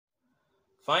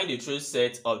Find the truth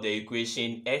set of the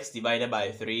equation x divided by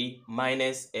 3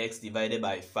 minus x divided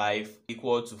by 5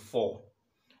 equal to 4.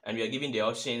 And we are given the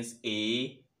options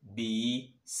A,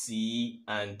 B, C,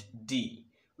 and D.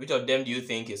 Which of them do you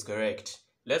think is correct?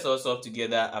 Let's all solve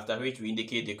together, after which we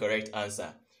indicate the correct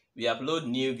answer. We upload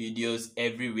new videos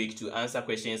every week to answer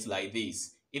questions like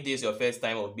this. If this is your first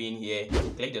time of being here,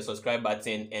 click the subscribe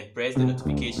button and press the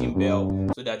notification bell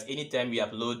so that anytime we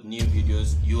upload new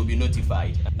videos, you will be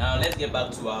notified. Now let's get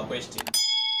back to our question.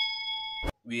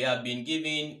 We have been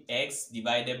given x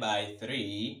divided by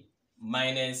 3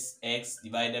 minus x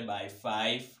divided by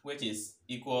 5, which is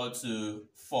equal to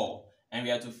 4. And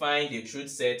we have to find the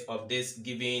truth set of this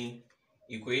given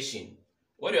equation.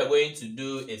 What we are going to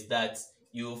do is that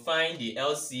you will find the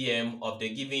LCM of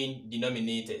the given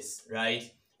denominators, right?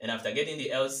 And after getting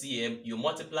the LCM, you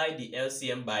multiply the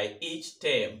LCM by each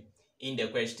term in the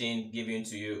question given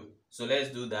to you. So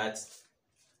let's do that.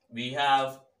 We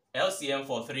have LCM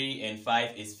for 3 and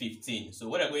 5 is 15. So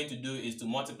what I'm going to do is to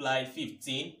multiply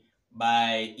 15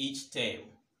 by each term.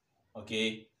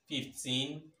 Okay,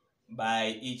 15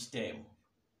 by each term.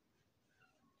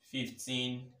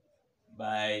 15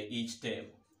 by each term.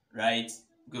 Right?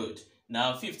 Good.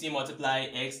 Now 15 multiply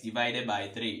x divided by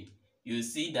 3. You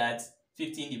see that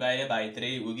 15 divided by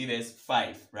 3 will give us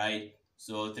 5, right?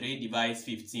 So 3 divides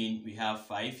 15, we have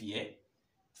 5 here.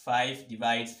 5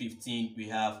 divides 15, we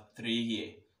have 3 here.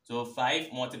 So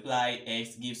 5 multiply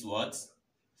x gives what?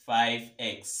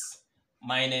 5x.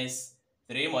 Minus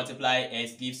 3 multiply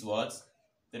x gives what?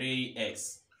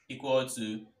 3x. Equal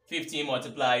to 15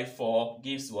 multiply 4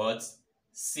 gives what?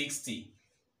 60.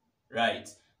 Right.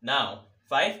 Now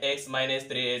 5x minus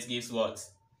 3x gives what?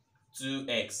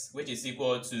 2x, which is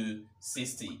equal to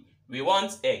 60. We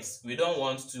want x, we don't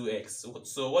want 2x.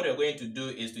 So what we're going to do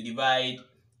is to divide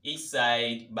each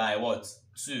side by what?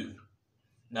 2.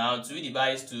 Now 2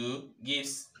 divides 2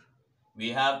 gives, we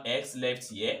have x left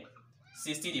here.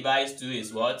 60 divides 2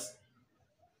 is what?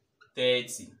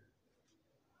 30.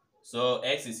 So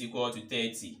x is equal to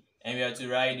 30. And we have to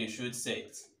write the truth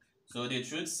set. So the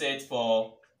truth set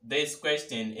for this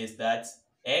question is that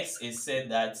x is said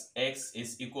that x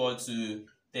is equal to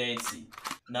 30.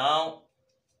 Now,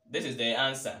 this is the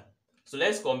answer. So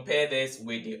let's compare this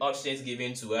with the options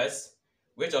given to us.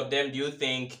 Which of them do you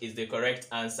think is the correct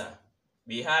answer?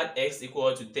 We had x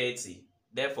equal to 30.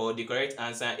 Therefore, the correct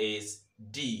answer is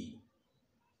D.